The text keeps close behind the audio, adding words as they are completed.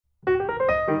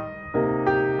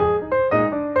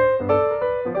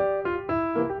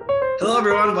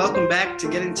everyone. Welcome back to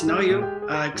Getting to Know You.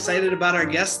 Excited about our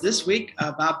guest this week,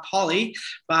 Bob Pauly.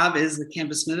 Bob is the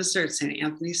campus minister at St.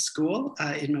 Anthony's School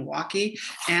in Milwaukee.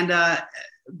 And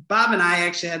Bob and I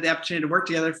actually had the opportunity to work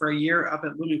together for a year up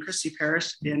at Lumen Christi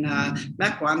Parish in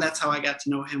Mequon. That's how I got to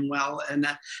know him well. And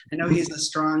I know he's a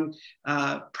strong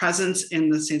presence in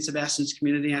the St. Sebastian's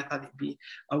community. I thought he'd be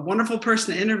a wonderful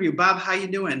person to interview. Bob, how you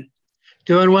doing?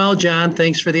 Doing well, John.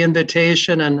 Thanks for the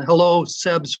invitation. And hello,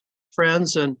 Seb's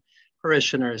friends and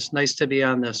parishioners. Nice to be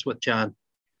on this with John.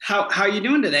 How are you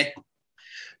doing today?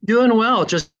 Doing well.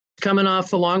 Just coming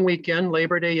off the long weekend,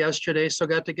 Labor Day yesterday. So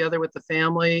got together with the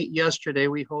family yesterday.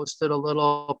 We hosted a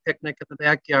little picnic in the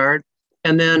backyard.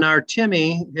 And then our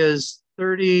Timmy, his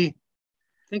 32nd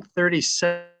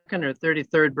or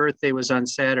 33rd birthday was on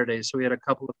Saturday. So we had a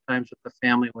couple of times with the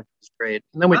family, which was great.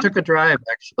 And then we took a drive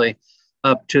actually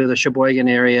up to the Sheboygan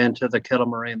area into the Kettle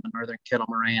Moraine, the northern Kettle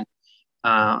Moraine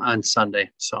on Sunday.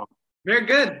 So very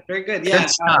good. Very good. Yeah.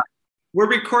 We're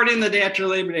recording the day after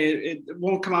Labor Day. It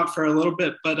won't come out for a little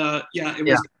bit, but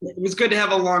it was good to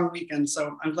have a long weekend.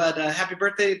 So I'm glad. Happy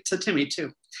birthday to Timmy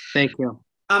too. Thank you.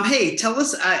 Hey, tell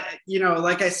us,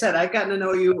 like I said, I've gotten to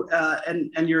know you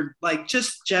and you're like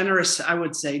just generous, I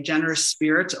would say, generous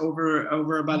spirits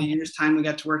over about a year's time. We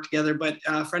got to work together. But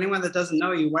for anyone that doesn't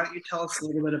know you, why don't you tell us a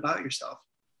little bit about yourself?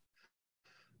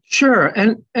 Sure.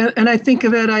 And I think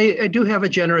that I do have a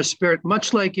generous spirit,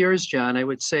 much like yours, John. I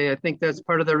would say I think that's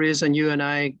part of the reason you and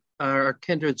I are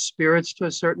kindred spirits to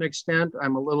a certain extent.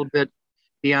 I'm a little bit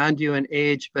beyond you in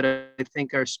age, but I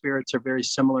think our spirits are very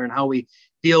similar in how we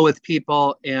deal with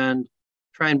people and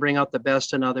try and bring out the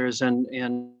best in others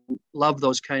and love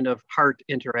those kind of heart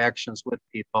interactions with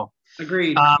people.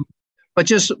 Agreed. But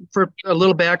just for a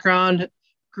little background,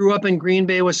 grew up in Green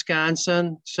Bay,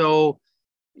 Wisconsin. So,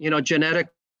 genetically,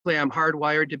 I'm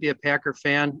hardwired to be a Packer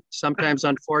fan, sometimes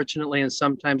unfortunately and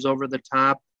sometimes over the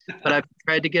top, but I've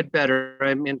tried to get better.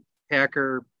 I'm in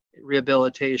Packer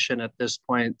rehabilitation at this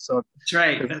point. So that's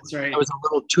right. I was a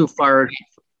little too far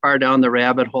down the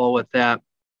rabbit hole with that.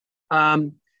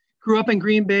 Grew up in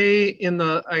Green Bay in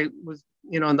the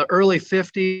early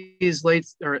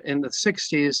 50s, in the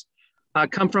 60s.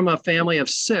 Come from a family of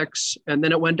 6, and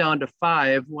then it went down to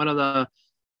 5. One of the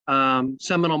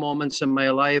seminal moments in my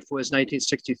life was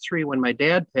 1963 when my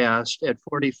dad passed at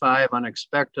 45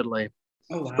 unexpectedly.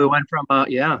 Oh, wow. We went from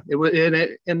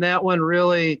and that one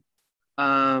really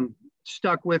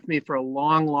stuck with me for a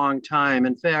long time.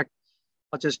 In fact,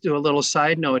 I'll just do a little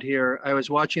side note here. I was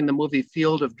watching the movie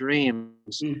Field of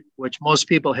Dreams, which most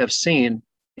people have seen.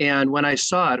 And when I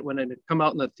saw it, when it had come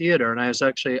out in the theater, and I was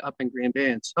actually up in Green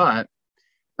Bay and saw it,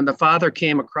 when the father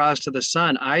came across to the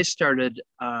son, I started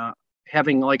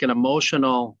having like an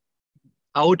emotional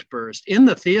outburst in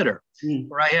the theater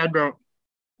where I had to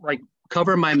like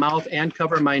cover my mouth and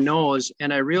cover my nose.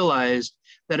 And I realized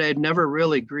that I had never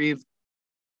really grieved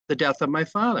the death of my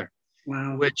father.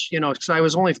 Wow. Which, because I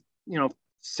was only,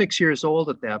 6 years old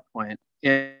at that point.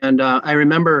 And I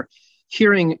remember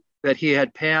hearing that he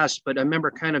had passed, but I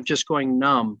remember kind of just going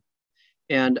numb.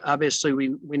 And obviously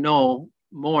we know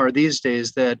more these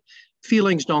days that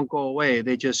feelings don't go away,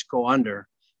 they just go under.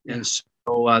 Yeah. And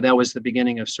so that was the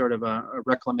beginning of sort of a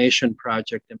reclamation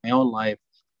project in my own life.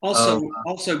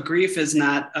 Also, grief is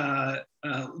not a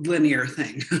linear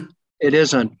thing. It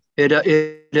isn't. It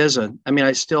isn't. I mean,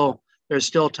 there's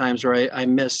still times where I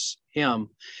miss him.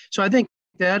 So I think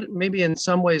that maybe in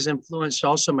some ways influenced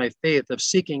also my faith of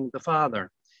seeking the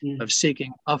Father, of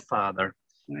seeking a Father.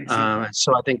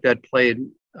 So I think that played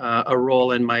a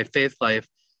role in my faith life.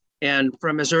 And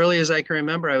from as early as I can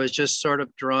remember, I was just sort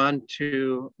of drawn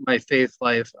to my faith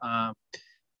life.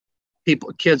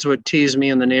 Kids would tease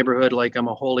me in the neighborhood like I'm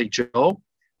a holy Joe.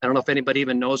 I don't know if anybody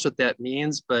even knows what that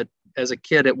means, but as a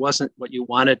kid, it wasn't what you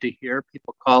wanted to hear,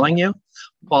 people calling you.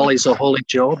 Pauly's a holy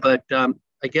Joe, but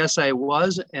I guess I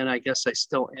was, and I guess I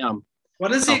still am.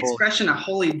 What is the expression, a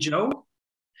holy Joe?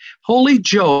 Holy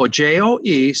Joe, Joe.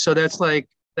 So that's like,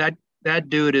 that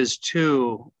dude is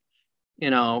too,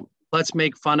 let's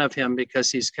make fun of him because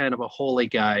he's kind of a holy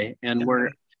guy. And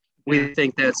we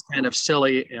think that's kind of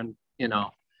silly and,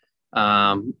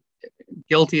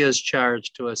 guilty as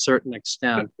charged to a certain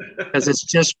extent because it's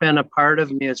just been a part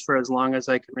of me for as long as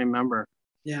I can remember.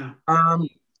 Yeah.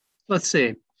 Let's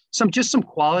see. Some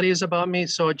qualities about me.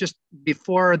 So just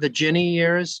before the Ginny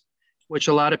years, which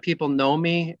a lot of people know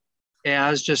me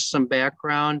as, just some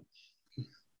background.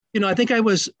 I think I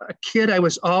was a kid. I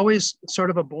was always sort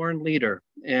of a born leader.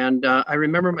 And I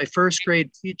remember my first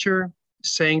grade teacher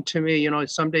saying to me,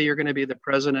 someday you're going to be the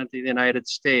president of the United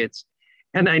States.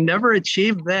 And I never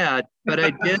achieved that, but I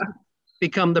did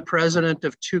become the president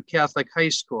of 2 Catholic high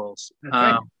schools.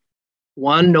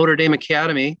 one Notre Dame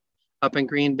Academy up in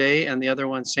Green Bay, and the other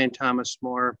one St. Thomas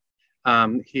More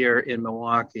here in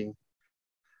Milwaukee.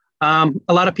 A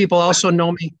lot of people also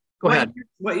know me. Go ahead.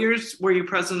 What years were you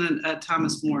president at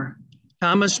Thomas More?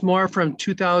 Thomas More from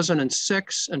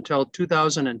 2006 until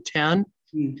 2010,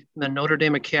 and then Notre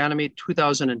Dame Academy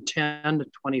 2010 to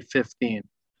 2015.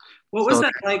 What was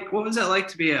that like? What was it like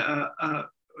to be a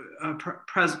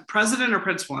president or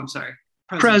principal? I'm sorry.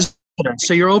 President.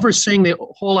 So you're overseeing the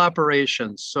whole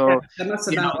operation. So that must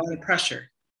have been a lot of pressure.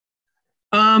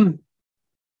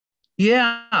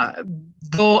 Yeah,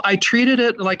 though I treated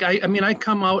it like I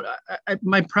come out.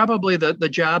 Probably the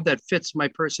job that fits my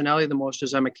personality the most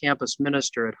is I'm a campus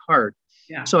minister at heart.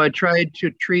 Yeah. So I tried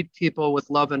to treat people with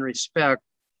love and respect,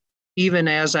 even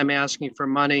as I'm asking for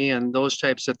money and those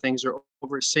types of things, or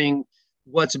overseeing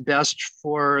what's best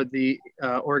for the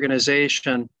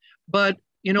organization. But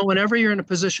whenever you're in a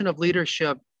position of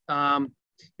leadership,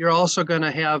 you're also going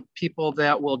to have people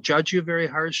that will judge you very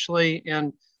harshly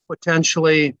and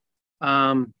potentially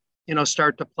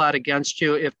start to plot against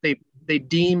you if they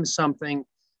deem something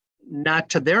not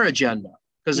to their agenda,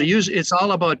 because it's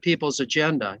all about people's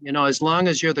agenda. As long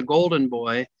as you're the golden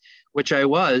boy, which I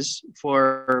was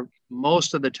for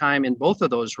most of the time in both of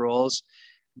those roles,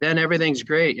 then everything's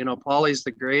great. Pauly's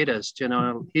the greatest.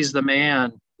 He's the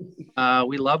man.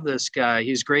 We love this guy.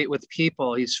 He's great with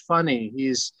people. He's funny.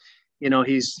 He's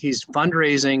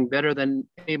fundraising better than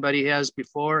anybody has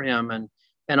before him, and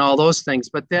all those things.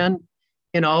 But then,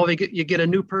 you get a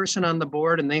new person on the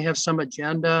board and they have some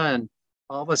agenda, and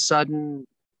all of a sudden,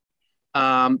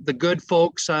 the good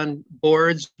folks on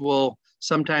boards will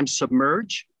sometimes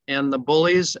submerge, and the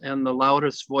bullies and the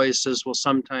loudest voices will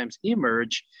sometimes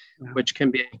emerge, which can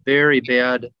be a very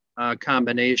bad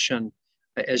combination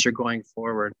as you're going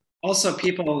forward. Also,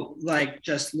 people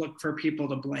just look for people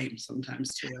to blame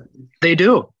sometimes too. They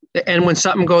do. And when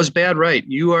something goes bad, right,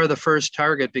 you are the first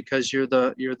target because you're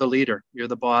the leader, you're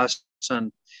the boss,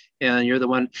 and you're the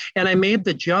one. And I made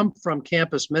the jump from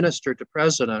campus minister to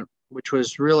president, which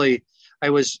was really, I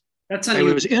was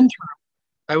interim.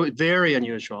 I was very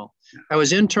unusual. I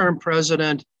was interim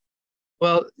president.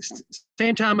 Well,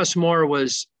 St. Thomas More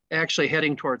was actually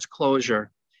heading towards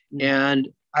closure, and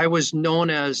I was known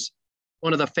as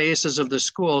one of the faces of the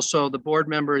school. So the board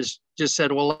members just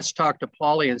said, well, let's talk to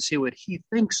Pauly and see what he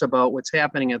thinks about what's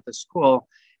happening at the school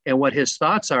and what his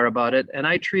thoughts are about it. And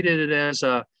I treated it as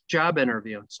a job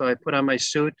interview. So I put on my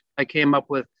suit. I came up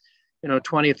with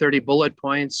 20, 30 bullet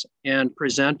points and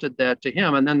presented that to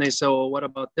him. And then they said, well, what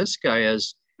about this guy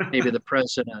as maybe the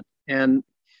president? And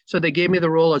so they gave me the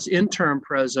role as interim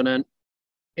president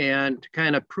and to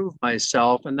kind of prove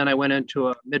myself. And then I went into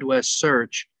a Midwest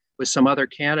search with some other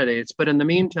candidates. But in the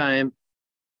meantime,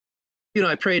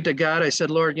 I prayed to God. I said,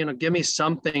 Lord, give me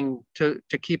something to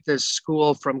keep this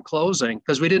school from closing,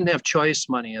 because we didn't have choice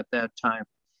money at that time.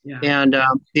 Yeah. And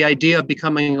the idea of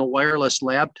becoming a wireless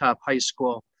laptop high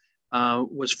school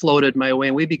was floated my way.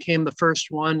 And we became the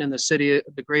first one in the city,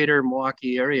 the greater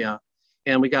Milwaukee area.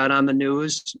 And we got on the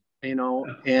news,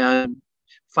 and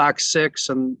Fox 6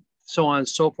 and so on and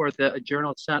so forth, the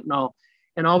Journal Sentinel.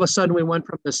 And all of a sudden we went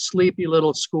from this sleepy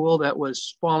little school that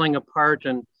was falling apart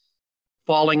and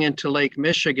falling into Lake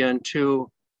Michigan to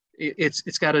it's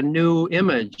got a new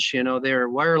image. They're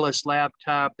wireless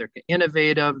laptop, they're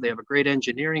innovative, they have a great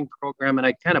engineering program. And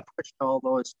I kind of pushed all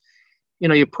those,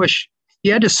 you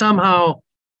had to somehow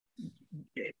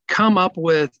come up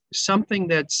with something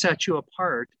that set you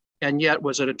apart and yet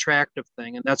was an attractive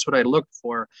thing. And that's what I looked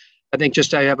for. I think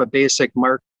I have a basic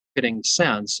marketing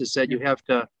sense, is that you have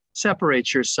to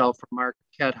separate yourself from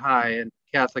Marquette High and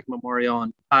Catholic Memorial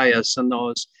and Pius and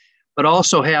those, but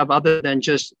also have, other than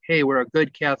just, hey, we're a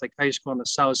good Catholic high school on the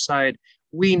South Side,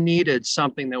 we needed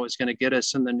something that was going to get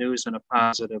us in the news in a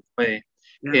positive way.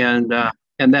 Yeah.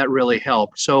 And that really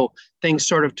helped. So things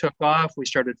sort of took off. We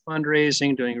started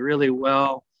fundraising, doing really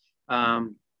well.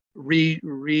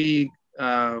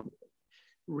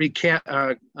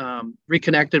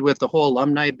 Reconnected with the whole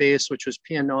alumni base, which was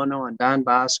Pianono and Don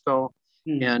Bosco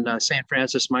and St.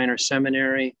 Francis Minor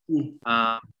Seminary.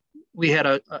 We had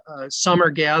a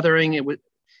summer gathering.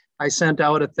 I sent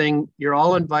out a thing. You're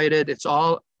all invited.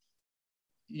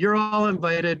 You're all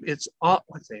invited. How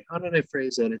did I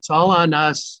phrase it? It's all on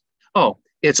us. Oh,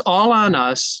 it's all on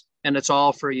us and it's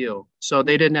all for you. So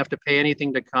they didn't have to pay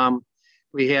anything to come.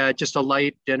 We had just a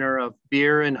light dinner of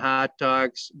beer and hot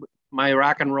dogs. My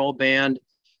rock and roll band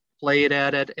played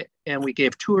at it, and we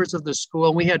gave tours of the school.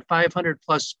 And we had 500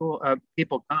 plus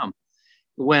people come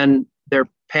when their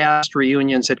past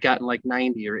reunions had gotten like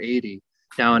 90 or 80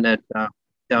 down at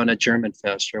German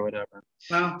Fest or whatever.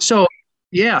 Wow. So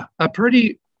yeah, a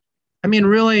pretty I mean,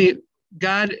 really,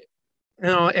 God,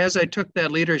 as I took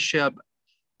that leadership,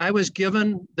 I was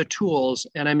given the tools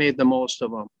and I made the most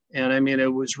of them. And I mean,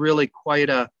 it was really quite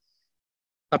a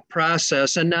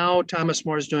process. And now Thomas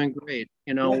More is doing great.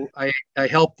 I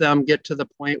helped them get to the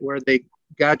point where they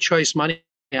got choice money.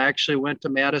 I actually went to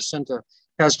Madison to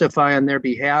testify on their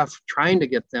behalf, trying to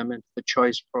get them into the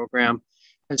choice program.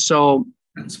 And so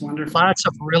that's wonderful. Lots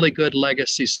of really good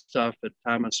legacy stuff at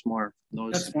Thomas More.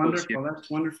 That's wonderful. That's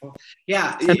wonderful.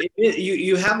 Yeah,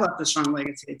 you have left a strong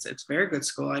legacy. It's a very good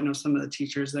school. I know some of the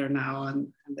teachers there now, and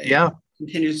they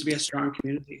continues to be a strong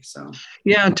community. So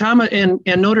yeah, and Thomas and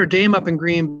Notre Dame up in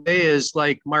Green Bay is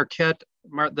like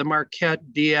the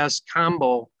Marquette DS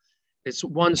combo. It's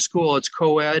one school. It's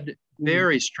co-ed,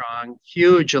 very strong,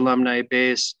 huge alumni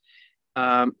base,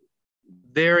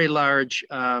 very large.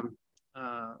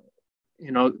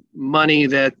 Money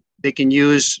that they can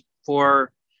use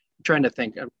for, I'm trying to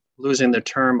think, I'm losing the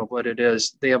term of what it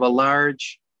is. They have a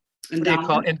large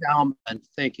endowment.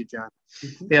 Thank you, John.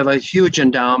 Mm-hmm. They have a huge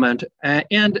endowment.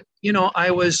 And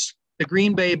I was the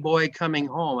Green Bay boy coming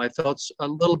home. I felt a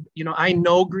little, I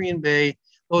know Green Bay,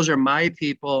 those are my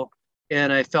people.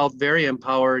 And I felt very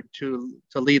empowered to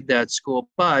lead that school.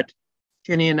 But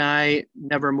Jenny and I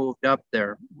never moved up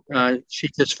there. She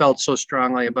just felt so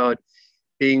strongly about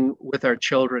being with our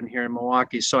children here in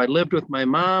Milwaukee. So I lived with my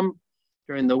mom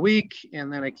during the week,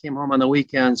 and then I came home on the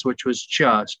weekends, which was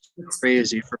just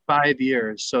crazy for 5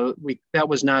 years. So that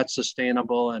was not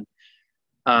sustainable. And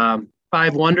 5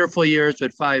 wonderful years,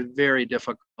 but 5 very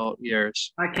difficult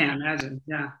years. I can't imagine.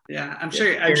 Yeah. I'm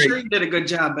sure you did a good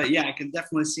job, but yeah, I can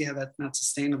definitely see how that's not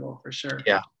sustainable for sure.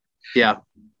 Yeah.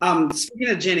 Speaking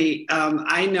of Jenny,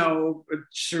 I know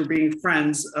through being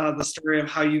friends, the story of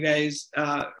how you guys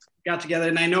got together,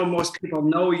 and I know most people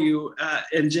know you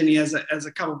and Jenny as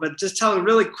a couple, but just tell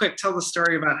the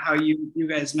story about how you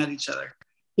guys met each other.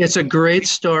 It's a great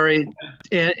story,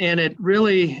 and it's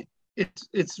really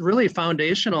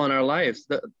foundational in our lives.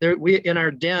 In our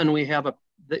den we have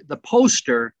the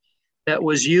poster that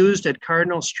was used at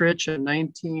Cardinal Stritch in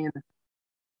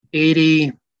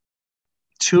 1982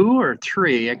 or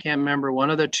 3, I can't remember, one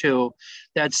of the two,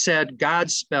 that said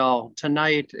Godspell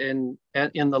tonight in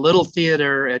the little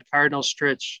theater at Cardinal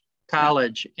Stritch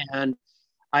College. And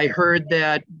I heard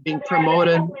that being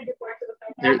promoted.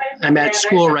 I'm at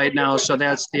school right now, so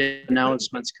that's the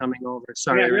announcements coming over.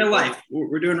 Sorry. Yeah, real life.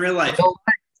 We're doing real life.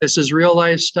 This is real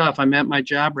life stuff. I'm at my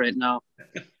job right now.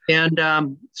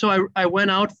 And so I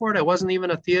went out for it. I wasn't even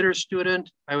a theater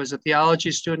student. I was a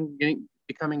theology student,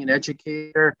 becoming an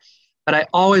educator. But I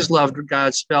always loved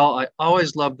Godspell. I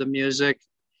always loved the music.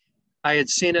 I had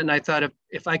seen it, and I thought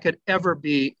if I could ever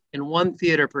be in one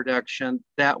theater production,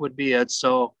 that would be it.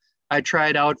 So I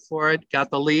tried out for it, got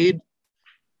the lead.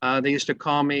 They used to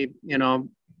call me,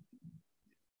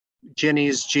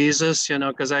 Ginny's Jesus,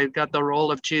 because I got the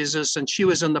role of Jesus, and she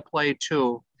was in the play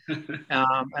too.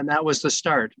 And that was the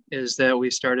start, is that we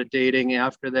started dating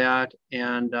after that.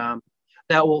 And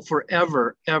that will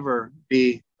forever, ever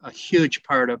be a huge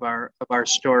part of our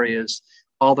story, is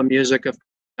all the music of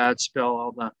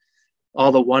Godspell,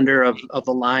 all the wonder of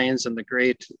the lines and the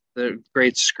great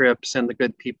scripts and the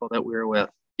good people that we were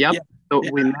with. So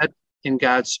we met in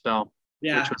Godspell,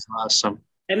 which was awesome.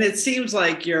 And it seems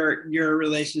like your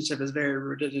relationship is very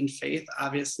rooted in faith,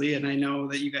 obviously. And I know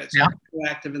that you guys are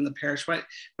active in the parish. Why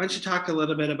don't you talk a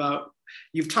little bit about,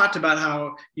 you've talked about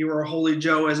how you were a holy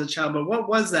Joe as a child, but what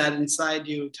was that inside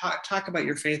you? Talk about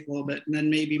your faith a little bit, and then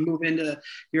maybe move into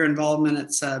your involvement at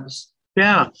SEBS.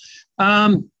 Yeah.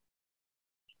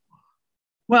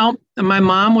 Well, my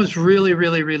mom was really,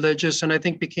 really religious, and I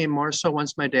think became more so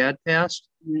once my dad passed.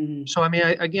 Mm-hmm. So, I mean,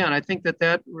 I think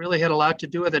that really had a lot to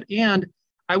do with it. And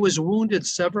I was wounded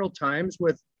several times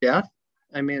with death.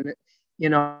 I mean,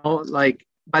 like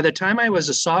by the time I was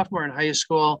a sophomore in high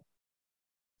school,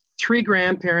 3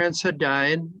 grandparents had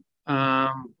died.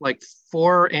 Like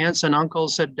 4 aunts and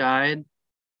uncles had died.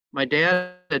 My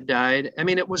dad had died. I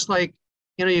mean, it was like,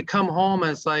 you come home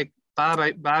and it's like,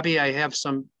 Bobby, I have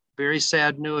some very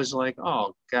sad news. Like,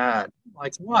 oh God,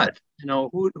 like what?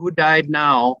 Who died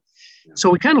now? So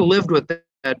we kind of lived with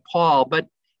that, Paul. But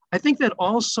I think that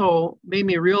also made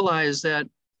me realize that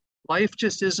life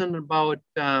just isn't about,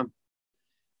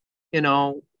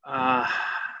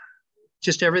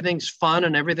 just everything's fun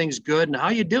and everything's good. And how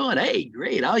you doing? Hey,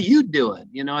 great. How you doing?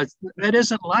 That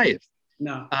isn't life.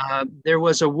 No. There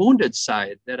was a wounded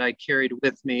side that I carried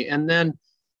with me. And then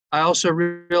I also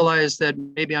realized that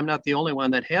maybe I'm not the only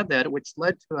one that had that, which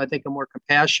led to, I think, a more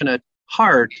compassionate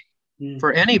heart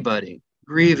for anybody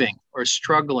grieving or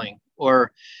struggling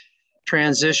or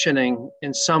transitioning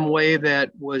in some way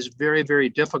that was very, very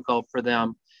difficult for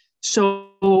them.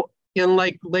 So in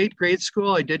like late grade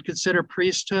school, I did consider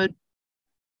priesthood,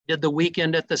 did the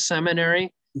weekend at the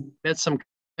seminary, met some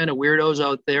kind of weirdos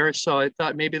out there. So I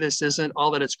thought maybe this isn't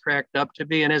all that it's cracked up to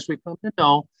be. And as we come to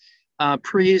know,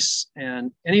 priests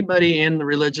and anybody in the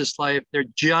religious life, they're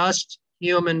just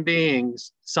human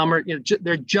beings. Some are,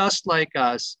 they're just like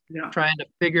us, trying to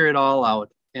figure it all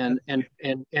out and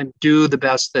do the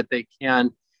best that they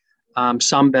can.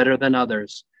 Some better than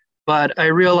others. But I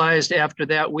realized after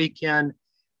that weekend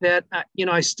that,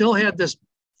 I still had this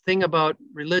thing about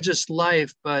religious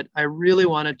life, but I really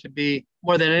wanted to be,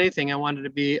 more than anything, I wanted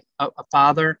to be a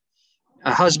father,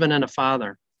 a husband and a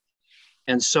father.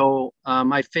 And so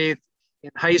my faith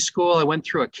in high school, I went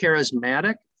through a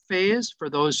charismatic phase, for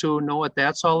those who know what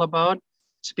that's all about,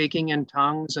 speaking in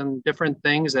tongues and different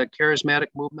things. That charismatic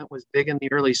movement was big in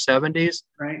the early 70s.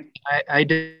 Right. I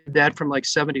did that from like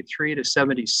 73 to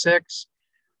 76.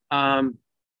 And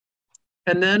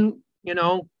then,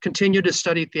 continued to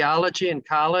study theology in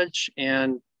college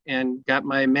and got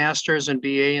my master's and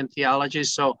BA in theology.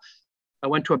 So I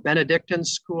went to a Benedictine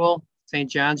school, St.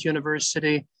 John's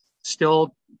University,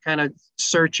 still kind of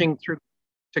searching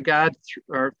for God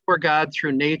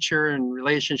through nature and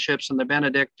relationships and the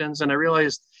Benedictines. And I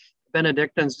realized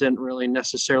Benedictines didn't really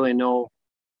necessarily know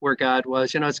where God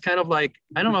was. It's kind of like,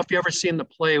 I don't know if you ever seen the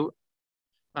play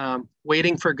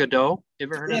Waiting for Godot. You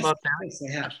ever heard about that? Yes,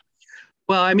 I have.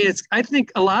 Well, I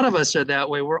think a lot of us are that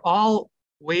way. We're all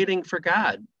waiting for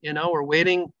God. We're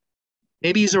waiting.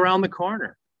 Maybe he's around the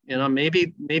corner.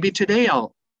 Maybe today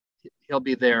he'll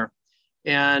be there.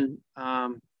 And a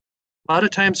lot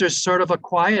of times there's sort of a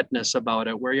quietness about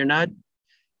it where you're not.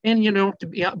 And to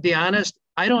be honest,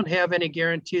 I don't have any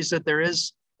guarantees that there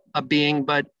is a being,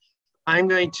 but I'm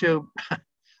going to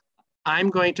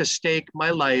stake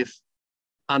my life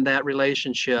on that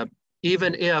relationship,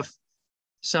 even if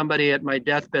somebody at my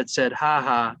deathbed said,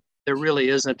 there really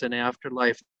isn't an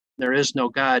afterlife, there is no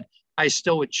God, I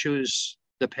still would choose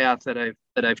the path that I've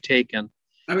taken.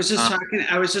 I was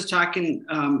just talking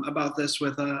about this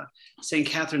with St.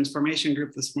 Catherine's Formation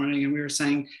Group this morning, and we were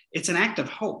saying it's an act of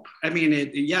hope.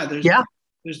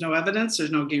 There's no evidence,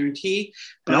 there's no guarantee,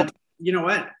 but You know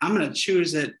what? I'm going to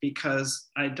choose it because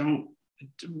I don't.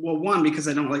 Well, one, because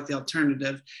I don't like the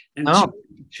alternative, and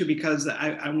two, because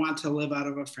I want to live out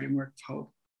of a framework of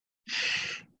hope.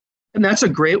 And that's a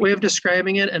great way of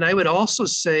describing it. And I would also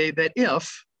say that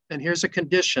and here's a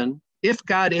condition, if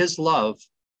God is love,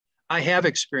 I have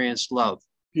experienced love.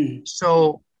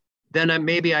 So then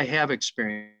maybe I have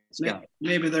experienced God.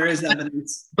 Maybe there is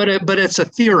evidence. But it's a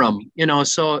theorem,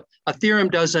 so a theorem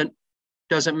doesn't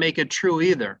make it true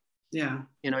either. Yeah.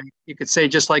 You could say,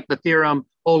 just like the theorem,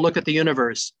 look at the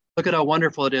universe. Look at how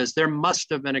wonderful it is. There must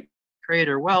have been a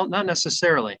creator. Well, not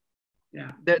necessarily.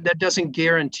 Yeah. That doesn't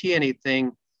guarantee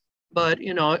anything. But,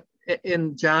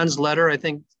 in John's letter, I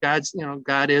think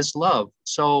God is love.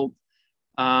 So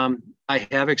I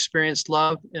have experienced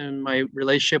love in my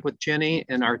relationship with Jenny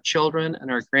and our children and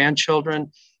our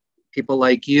grandchildren, people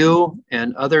like you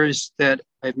and others that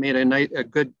I've made a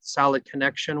good, solid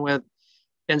connection with.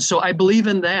 And so I believe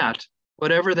in that,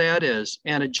 whatever that is,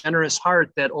 and a generous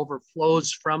heart that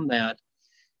overflows from that,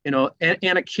 and a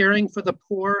caring for the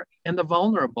poor and the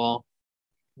vulnerable.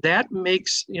 That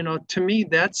makes, to me,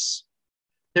 there's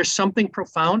something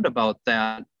profound about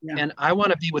that. Yeah. And I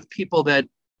want to be with people that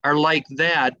are like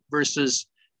that versus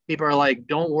people are like,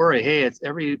 don't worry. Hey, it's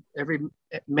every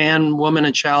man, woman,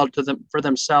 and child for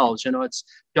themselves. It's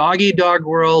dog eat dog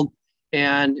world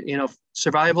and,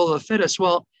 survival of the fittest.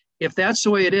 Well, if that's the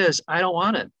way it is, I don't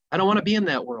want it. I don't want to be in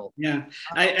that world. Yeah,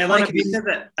 I like how you said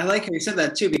that. I like how you said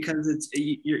that too, because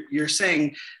you're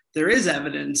saying there is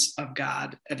evidence of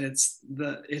God, and it's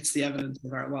the evidence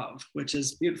of our love, which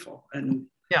is beautiful. And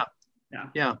yeah.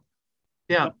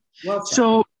 Well,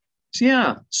 so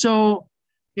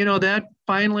that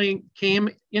finally came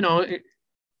into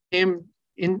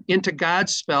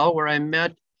God's spell, where I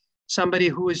met somebody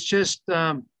who was just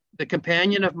the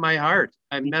companion of my heart.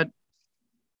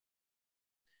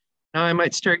 Now I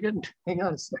might start getting, hang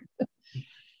on a second.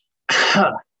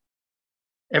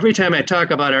 Every time I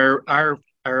talk about our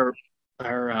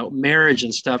marriage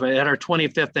and stuff, at our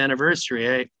 25th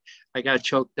anniversary, I got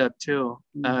choked up too,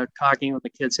 talking when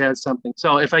the kids had something.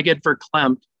 So if I get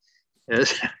verklempt,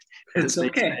 it's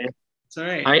okay. It's all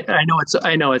right. I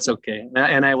know it's okay.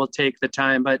 And I will take the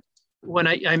time. But when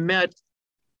I met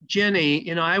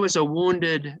Jenny, I was a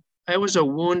wounded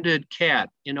cat,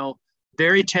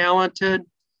 very talented,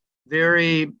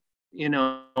 very,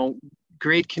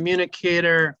 great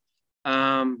communicator,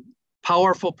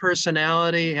 powerful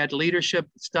personality, had leadership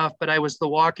stuff, but I was the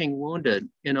walking wounded,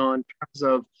 in terms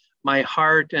of my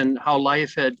heart and how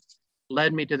life had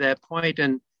led me to that point.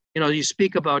 And, you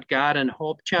speak about God and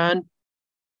hope, John.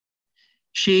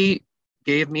 She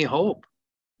gave me hope.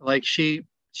 Like she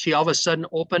all of a sudden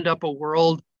opened up a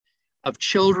world of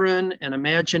children and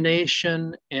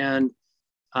imagination and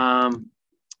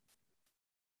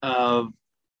of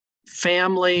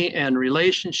family and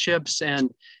relationships and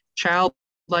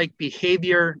childlike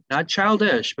behavior, not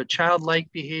childish, but childlike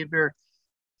behavior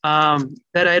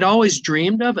that I'd always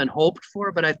dreamed of and hoped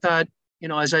for. But I thought,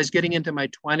 as I was getting into my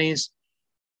 20s,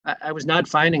 I was not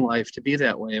finding life to be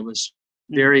that way. It was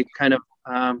very kind of,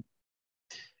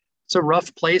 it's a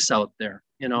rough place out there,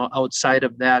 outside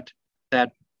of that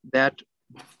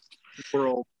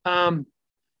world.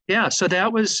 Yeah. So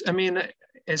that was,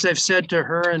 as I've said to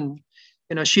her, and,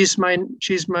 she's my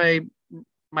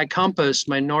compass,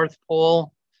 my North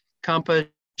Pole compass.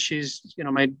 She's,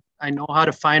 I know how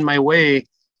to find my way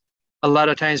a lot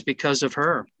of times because of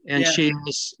her. And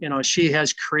she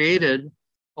has created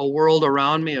a world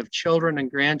around me of children and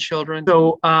grandchildren.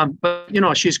 So,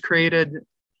 but she's created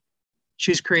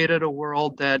a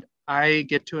world that I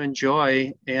get to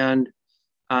enjoy and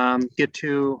get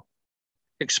to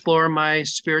explore my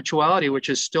spirituality, which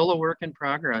is still a work in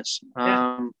progress.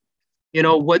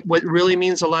 What really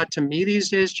means a lot to me these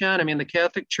days, John, the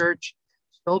Catholic Church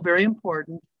is still very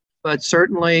important, but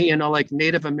certainly, like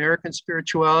Native American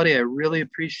spirituality, I really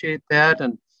appreciate that,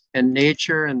 and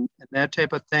nature and that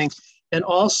type of thing. And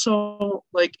also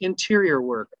like interior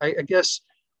work. I guess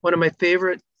one of my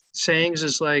favorite sayings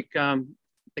is like,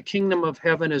 the kingdom of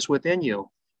heaven is within you.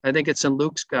 I think it's in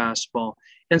Luke's gospel.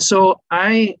 And so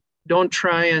I don't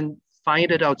try and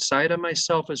find it outside of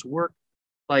myself as work,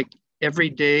 like every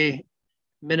day,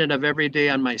 minute of every day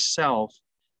on myself,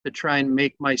 to try and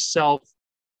make myself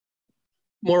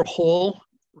more whole,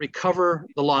 recover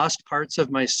the lost parts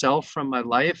of myself from my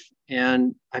life.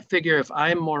 And I figure if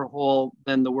I'm more whole,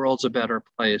 then the world's a better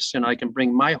place. I can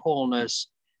bring my wholeness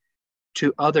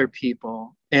to other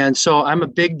people. And so I'm a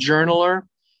big journaler.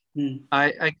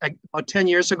 I about 10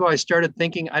 years ago, I started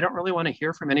thinking, I don't really want to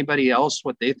hear from anybody else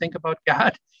what they think about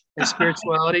God and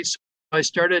spirituality. So I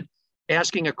started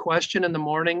asking a question in the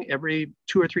morning every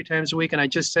 2 or 3 times a week. And I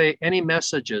just say, any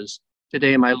messages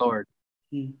today, my Lord?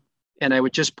 And I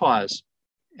would just pause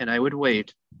and I would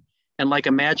wait. And like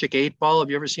a magic 8-ball, have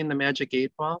you ever seen the magic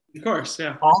 8-ball? Of course,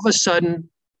 yeah. All of a sudden,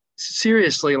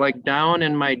 seriously, like down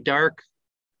in my dark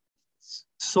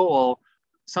soul,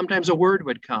 sometimes a word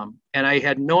would come and I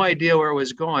had no idea where it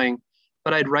was going,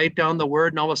 but I'd write down the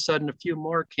word and all of a sudden a few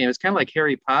more came. It's kind of like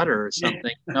Harry Potter or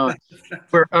something,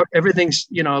 where everything's,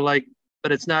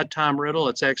 but it's not Tom Riddle.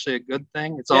 It's actually a good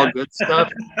thing. It's all good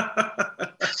stuff.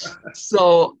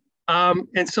 So,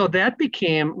 and so that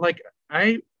became like,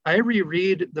 I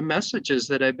reread the messages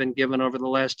that I've been given over the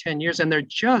last 10 years, and they're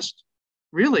just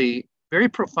really very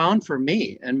profound for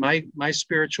me and my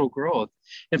spiritual growth.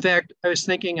 In fact, I was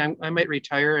thinking I might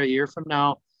retire a year from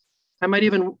now. I might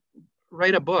even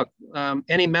write a book,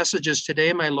 Any Messages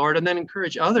Today, My Lord, and then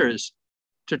encourage others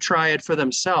to try it for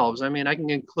themselves. I can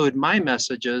include my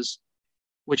messages,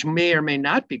 which may or may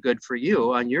not be good for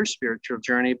you on your spiritual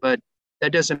journey, but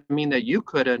that doesn't mean that you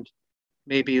couldn't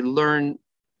maybe learn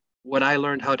what I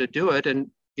learned how to do it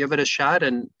and give it a shot.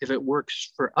 And if it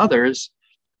works for others,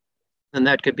 then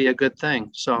that could be a good thing.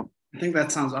 So I think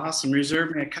that sounds awesome.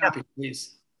 Reserve me a copy,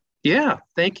 please. Yeah,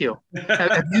 thank you.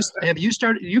 have you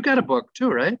started? You got a book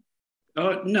too, right?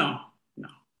 Oh, no.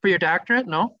 For your doctorate?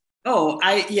 No? Oh,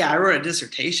 I wrote a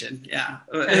dissertation. Yeah.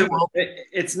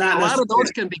 It's not. A lot of those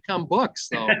can become books,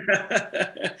 though.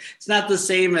 It's not the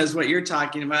same as what you're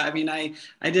talking about.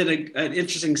 I did an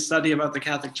interesting study about the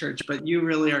Catholic Church, but you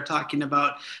really are talking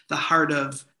about the heart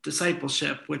of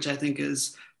discipleship, which I think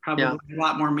is probably a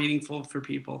lot more meaningful for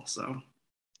people. So,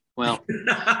 well,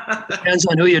 depends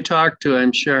on who you talk to,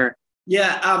 I'm sure.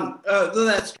 Yeah,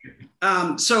 that's true.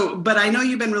 But I know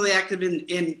you've been really active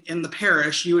in the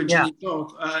parish, you and Jenny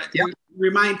both.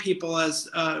 Remind people as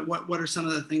what are some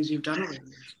of the things you've done over the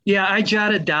years? Yeah, I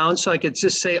jotted down so I could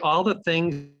just say all the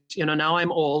things. Now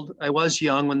I'm old. I was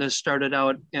young when this started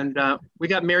out, and we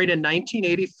got married in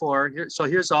 1984. So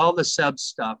here's all the Seb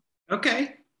stuff.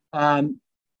 Okay.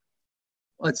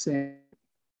 Let's see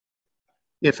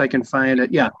if I can find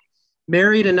it. Yeah.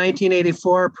 Married in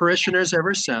 1984, parishioners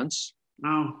ever since.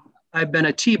 Oh. I've been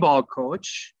a T-ball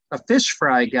coach, a fish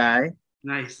fry guy.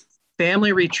 Nice.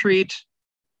 Family retreat.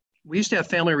 We used to have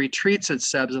family retreats at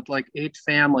Seb's with like 8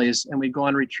 families, and we'd go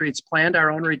on retreats, planned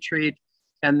our own retreat,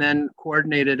 and then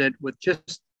coordinated it with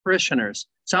just parishioners.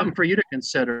 Something for you to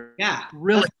consider. Yeah.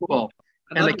 Really cool.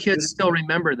 I'd And love the to do kids still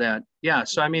remember that. Yeah.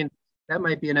 So, I mean, that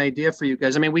might be an idea for you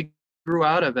guys. I mean, we grew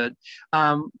out of it.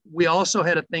 We also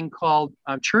had a thing called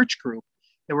church group.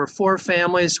 There were 4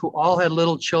 families who all had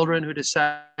little children who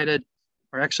decided,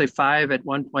 or actually 5 at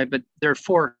one point, but there are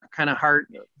 4 kind of heart,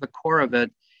 the core of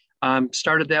it.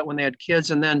 Started that when they had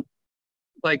kids. And then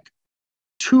like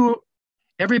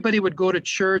everybody would go to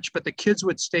church, but the kids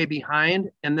would stay behind.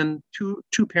 And then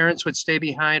two parents would stay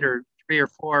behind, or 3 or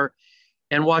 4,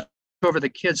 and watch over the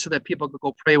kids so that people could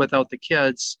go pray without the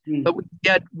kids. But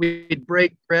yet we'd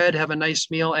break bread, have a nice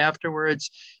meal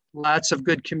afterwards, lots of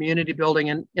good community building.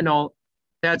 And, you know,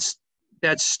 that's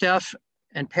Steph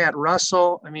and Pat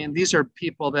Russell. I mean, these are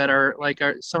people that are like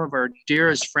some of our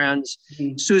dearest friends,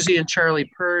 Susie and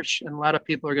Charlie Persh. And a lot of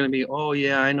people are going to be, oh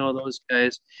yeah, I know those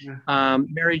guys.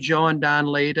 Mary Jo and Don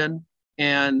Layden.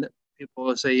 And people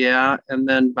will say, yeah. And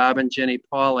then Bob and Jenny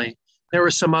Pauly. There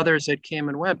were some others that came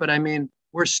and went, but I mean,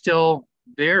 we're still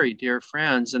very dear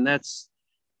friends. And that's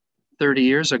 30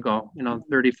 years ago,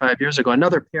 35 years ago,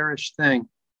 another parish thing.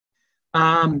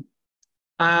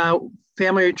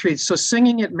 Family retreats. So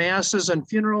singing at masses and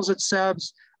funerals at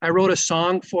Seb's. I wrote a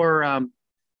song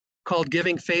called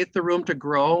Giving Faith the Room to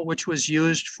Grow, which was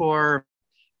used for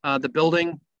the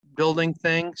building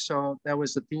thing. So that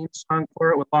was the theme song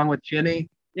for it, along with Ginny.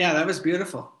 Yeah, that was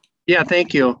beautiful. Yeah,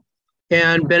 thank you.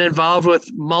 And been involved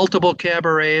with multiple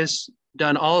cabarets,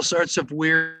 done all sorts of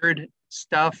weird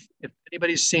stuff. If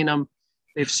anybody's seen them,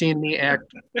 they've seen me act,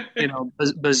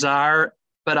 bizarre.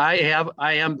 But I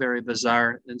am very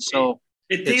bizarre, and so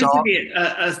it seems to be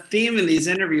a theme in these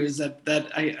interviews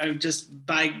that I've just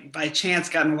by chance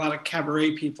gotten a lot of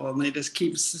cabaret people, and they just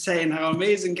keep saying how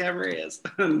amazing cabaret is.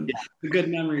 The good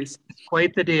memories.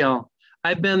 Quite the deal.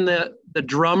 I've been the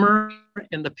drummer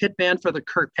in the pit band for the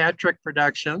Kirkpatrick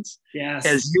productions. Yes.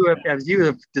 As you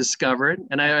have discovered,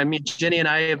 and I mean, Jenny and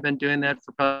I have been doing that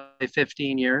for probably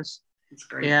 15 years. That's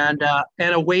great. And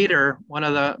a waiter,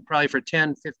 probably for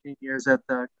 10, 15 years at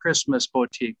the Christmas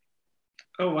boutique.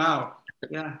 Oh, wow.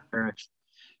 Yeah.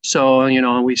 So,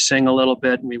 we sing a little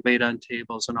bit and we wait on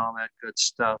tables and all that good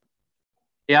stuff.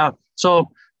 Yeah.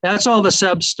 So that's all the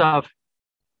Seb stuff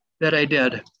that I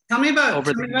did. Tell me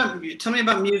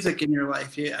about music in your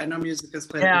life. I know music is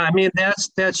played. Yeah, I mean,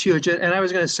 that's huge. And I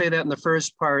was going to say that in the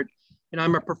first part.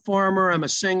 I'm a performer, I'm a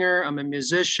singer, I'm a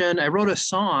musician. I wrote a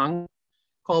song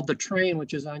called The Train,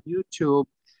 which is on YouTube,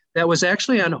 that was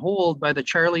actually on hold by the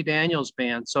Charlie Daniels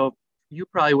Band. So you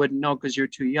probably wouldn't know because you're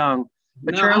too young.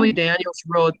 But no. Charlie Daniels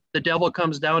wrote The Devil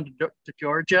Comes Down to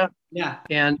Georgia. Yeah.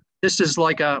 And this is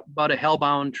like about a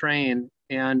hellbound train.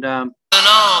 And on the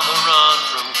run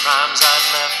from crimes I'd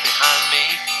left behind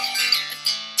me,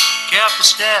 kept a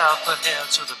step ahead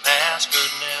so the past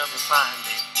could never find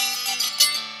me.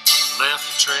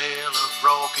 Left a trail of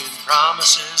broken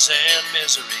promises and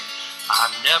misery. I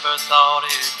never thought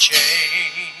it'd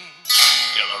change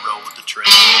till I rode the train.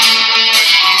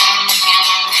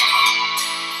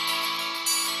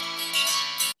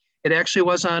 It actually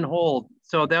was on hold.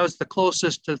 So that was the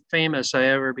closest to famous I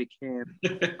ever became.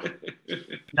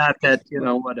 Not that,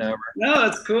 whatever. No,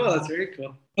 it's cool. It's very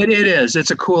cool. It is.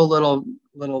 It's a cool little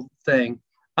thing.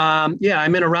 I'm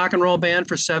in a rock and roll band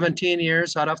for 17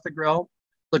 years, hot off the grill.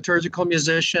 Liturgical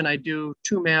musician. I do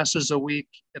 2 masses a week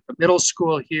at the middle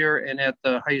school here and at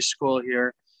the high school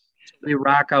here. So we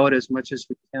rock out as much as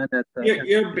we can at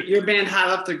the. Your band Hot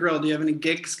Off the Grill. Do you have any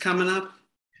gigs coming up?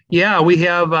 Yeah, we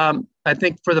have. I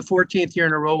think for the 14th year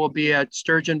in a row, we'll be at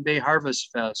Sturgeon Bay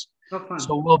Harvest Fest. Oh, fun.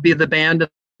 So we'll be the band in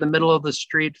the middle of the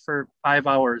street for 5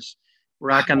 hours,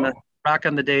 rocking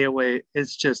the day away.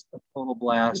 It's just a total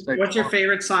blast. What's your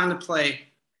favorite song to play?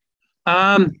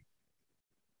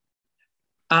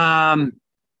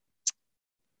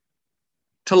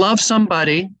 To Love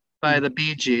Somebody by the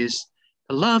Bee Gees.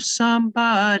 To love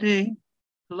somebody,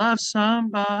 love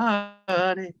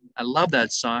somebody. I love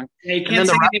that song. Yeah, you can't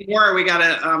sing it anymore. We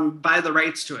gotta buy the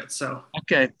rights to it. So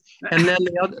okay. And then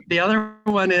the other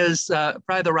one is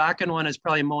probably the rockin' one is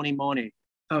probably Moni Moni.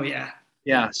 Oh yeah.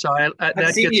 Yeah. So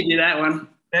I've seen you do that one.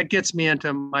 That gets me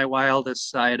into my wildest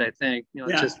side, I think.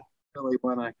 Just really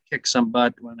want to kick some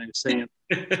butt when I'm singing.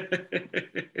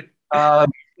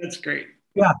 That's great.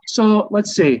 Yeah. So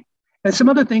let's see. And some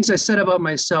other things I said about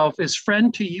myself is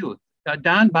friend to youth.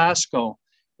 Don Bosco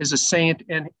is a saint,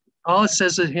 and all it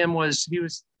says of him was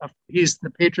he's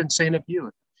the patron saint of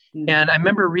youth. Mm-hmm. And I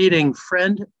remember reading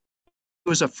friend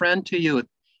who's a friend to youth.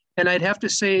 And I'd have to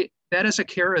say that is a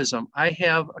charism. I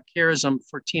have a charism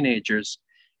for teenagers.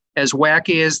 As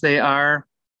wacky as they are,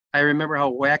 I remember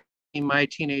how wacky my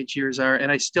teenage years are,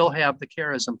 and I still have the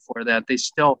charism for that.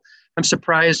 I'm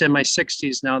surprised in my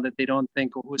 60s now that they don't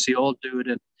think, oh, who's the old dude?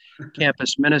 And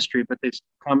campus ministry, but they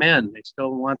come in. They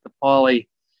still want the Pauly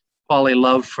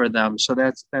love for them. So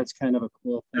that's kind of a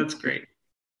cool thing. That's great.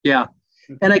 Yeah.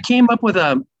 And I came up with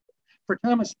for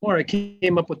Thomas More, I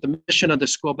came up with the mission of the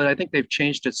school, but I think they've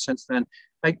changed it since then.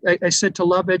 I said to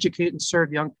love, educate, and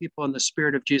serve young people in the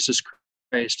spirit of Jesus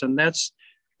Christ. And that's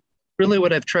really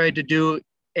what I've tried to do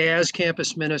as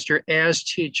campus minister, as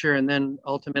teacher, and then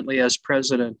ultimately as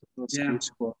president of those three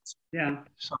schools. Yeah.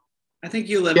 So I think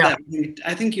you live that.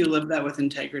 I think you live that with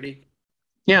integrity.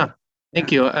 Yeah.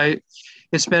 Thank you.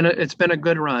 It's been a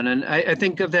good run. And I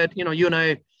think of that, you and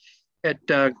I at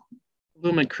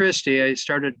Lumen Christi, I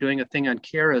started doing a thing on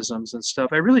charisms and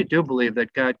stuff. I really do believe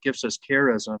that God gives us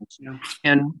charisms. Yeah.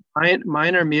 And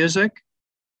mine are music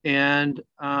and,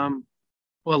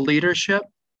 leadership,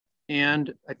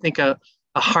 and I think a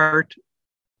heart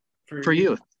for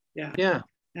youth. Yeah.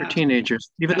 For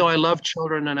teenagers. Even though I love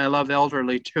children and I love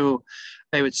elderly too,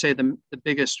 I would say the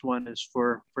biggest one is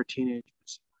for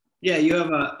teenagers. Yeah, you have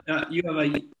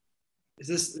a.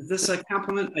 Is this a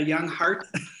compliment? A young heart?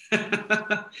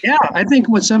 Yeah, I think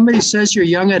when somebody says you're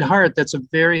young at heart, that's a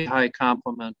very high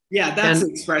compliment. Yeah, that's the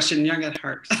expression, young at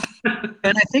heart.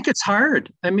 And I think it's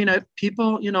hard. I mean,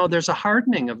 people, there's a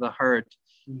hardening of the heart,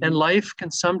 and life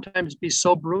can sometimes be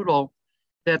so brutal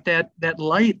that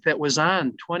light that was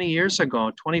on 20 years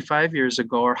ago, 25 years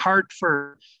ago, or heart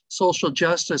for social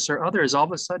justice or others, all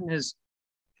of a sudden has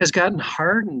gotten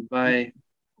hardened by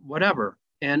whatever.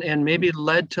 And maybe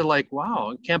led to like,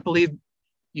 wow, I can't believe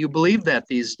you believe that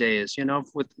these days.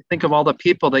 Think of all the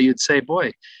people that you'd say,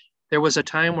 boy, there was a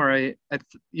time where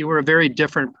you were a very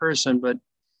different person. But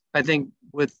I think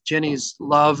with Jenny's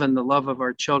love and the love of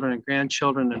our children and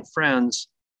grandchildren and friends,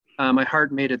 my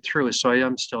heart made it through. So I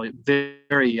am still very,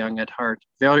 very young at heart,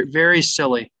 very, very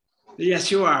silly.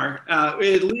 Yes, you are.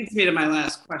 It leads me to my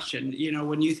last question.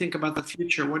 When you think about the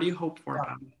future, what do you hope for?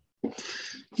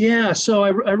 Yeah, so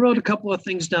I wrote a couple of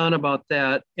things down about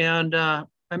that. And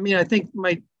I think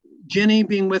my Jenny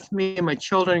being with me, my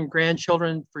children and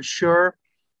grandchildren for sure.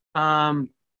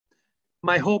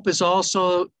 My hope is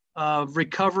also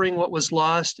recovering what was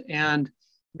lost and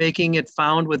making it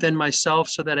found within myself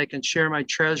so that I can share my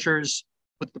treasures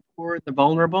with the poor and the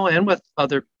vulnerable and with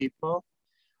other people.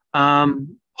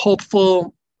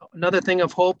 Hopeful. Another thing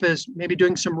of hope is maybe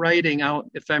doing some writing out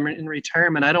if I'm in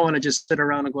retirement. I don't want to just sit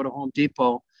around and go to Home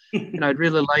Depot. I'd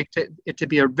really like it to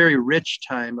be a very rich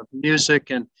time of music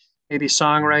and maybe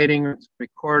songwriting,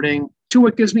 recording.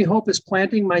 What gives me hope is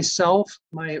planting myself,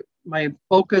 my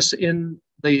focus in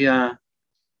the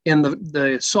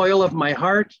soil of my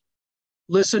heart,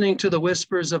 listening to the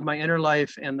whispers of my inner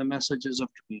life and the messages of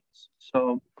dreams.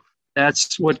 So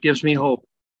that's what gives me hope.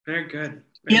 Very good.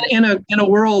 In a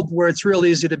world where it's real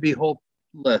easy to be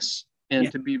hopeless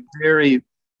and to be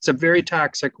it's a very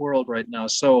toxic world right now.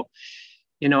 So,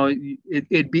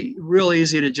 it'd be real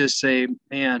easy to just say,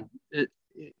 man,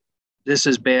 this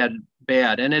is bad.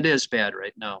 And it is bad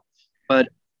right now, but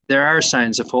there are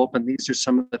signs of hope. And these are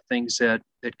some of the things that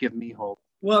give me hope.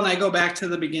 Well, and I go back to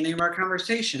the beginning of our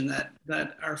conversation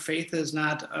that our faith is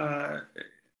not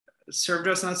served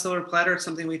us on a silver platter. It's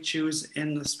something we choose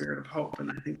in the spirit of hope. And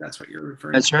I think that's what you're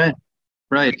referring to. That's right.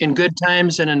 Right. In good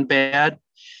times and in bad,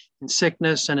 in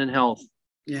sickness and in health.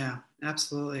 Yeah,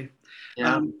 absolutely.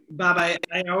 Yeah. Bob, I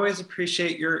always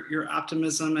appreciate your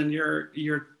optimism and your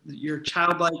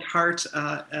childlike heart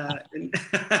and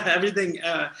everything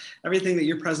that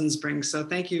your presence brings. So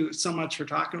thank you so much for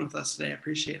talking with us today. I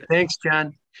appreciate it. Thanks,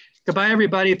 John. Goodbye,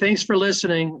 everybody. Thanks for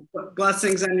listening.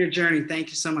 Blessings on your journey. Thank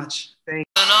you so much. Thanks.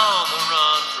 On the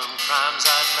run from crimes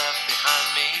I'd left behind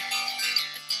me,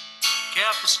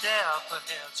 kept a step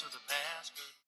ahead to the past.